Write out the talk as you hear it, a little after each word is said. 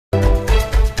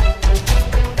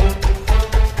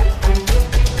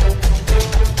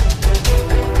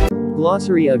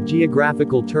Glossary of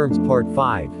Geographical Terms Part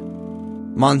 5.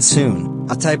 Monsoon,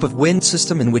 a type of wind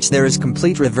system in which there is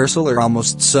complete reversal or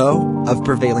almost so, of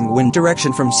prevailing wind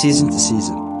direction from season to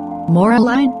season.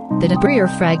 Moraline, the debris or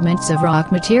fragments of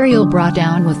rock material brought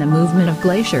down with the movement of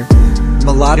glacier.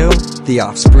 Mulatto, the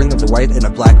offspring of a white and a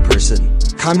black person,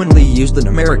 commonly used in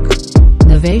America.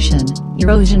 Novation,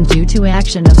 erosion due to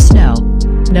action of snow.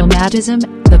 Nomadism,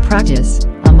 the practice,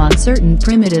 among certain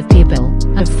primitive people,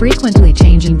 of frequently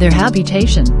changing their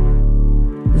habitation.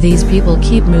 These people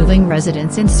keep moving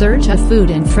residents in search of food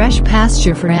and fresh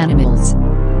pasture for animals.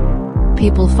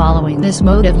 People following this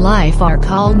mode of life are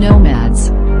called nomads.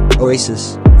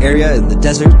 Oasis, area in the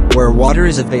desert where water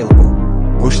is available.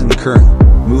 Ocean current,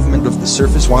 movement of the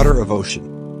surface water of ocean.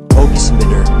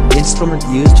 Oximeter, instrument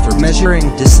used for measuring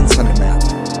distance on a map.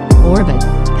 Orbit,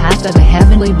 path of a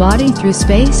heavenly body through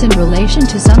space in relation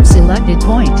to some selected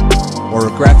point.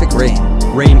 Orographic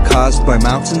rain caused by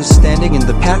mountains standing in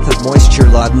the path of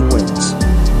moisture-laden winds.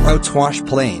 Outwash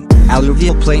plain,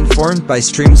 alluvial plain formed by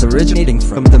streams originating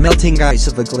from the melting ice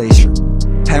of a glacier.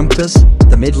 Pampas,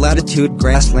 the mid-latitude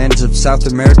grasslands of South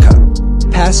America.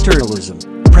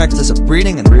 Pastoralism, practice of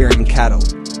breeding and rearing cattle.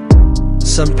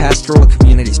 Some pastoral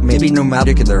communities may be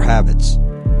nomadic in their habits.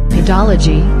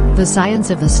 Pedology, the science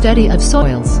of the study of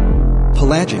soils.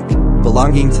 Pelagic,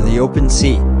 belonging to the open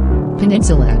sea.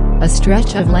 Peninsula, a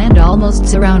stretch of land almost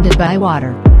surrounded by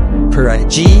water.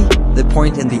 Perigee, the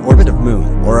point in the orbit of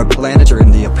Moon or a planet or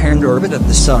in the apparent orbit of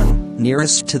the Sun,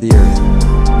 nearest to the Earth.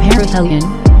 Perihelion,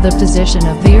 the position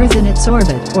of the Earth in its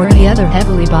orbit or any other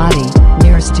heavenly body,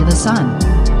 nearest to the Sun.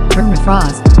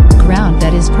 Permafrost, ground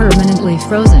that is permanently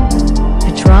frozen.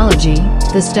 Petrology,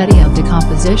 the study of the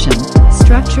composition,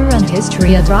 structure and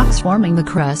history of rocks forming the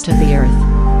crust of the Earth.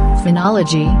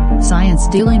 Phenology, science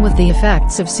dealing with the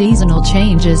effects of seasonal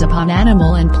changes upon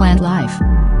animal and plant life.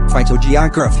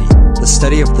 Phytogeography, the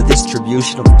study of the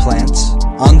distribution of plants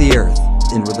on the Earth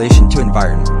in relation to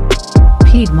environment.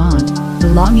 Piedmont,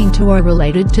 belonging to or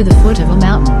related to the foot of a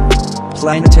mountain.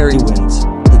 Planetary winds,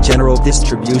 the general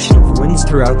distribution of winds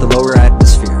throughout the lower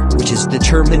atmosphere, which is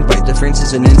determined by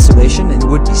differences in insulation and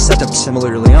would be set up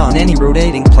similarly on any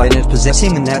rotating planet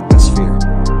possessing an atmosphere.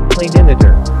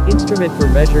 Planimeter, instrument for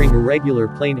measuring irregular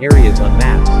plane areas on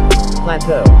maps.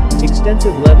 Plateau,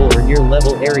 extensive level or near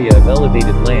level area of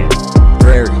elevated land.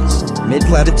 Prairies,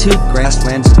 mid-latitude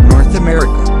grasslands of North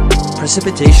America.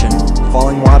 Precipitation,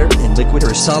 falling water in liquid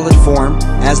or solid form,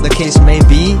 as the case may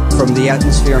be, from the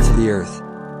atmosphere to the Earth.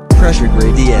 Pressure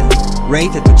gradient,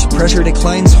 rate at which pressure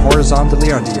declines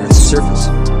horizontally on the Earth's surface.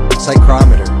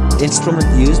 Psychrometer, instrument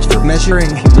used for measuring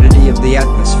humidity of the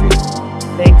atmosphere.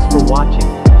 Thanks for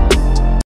watching.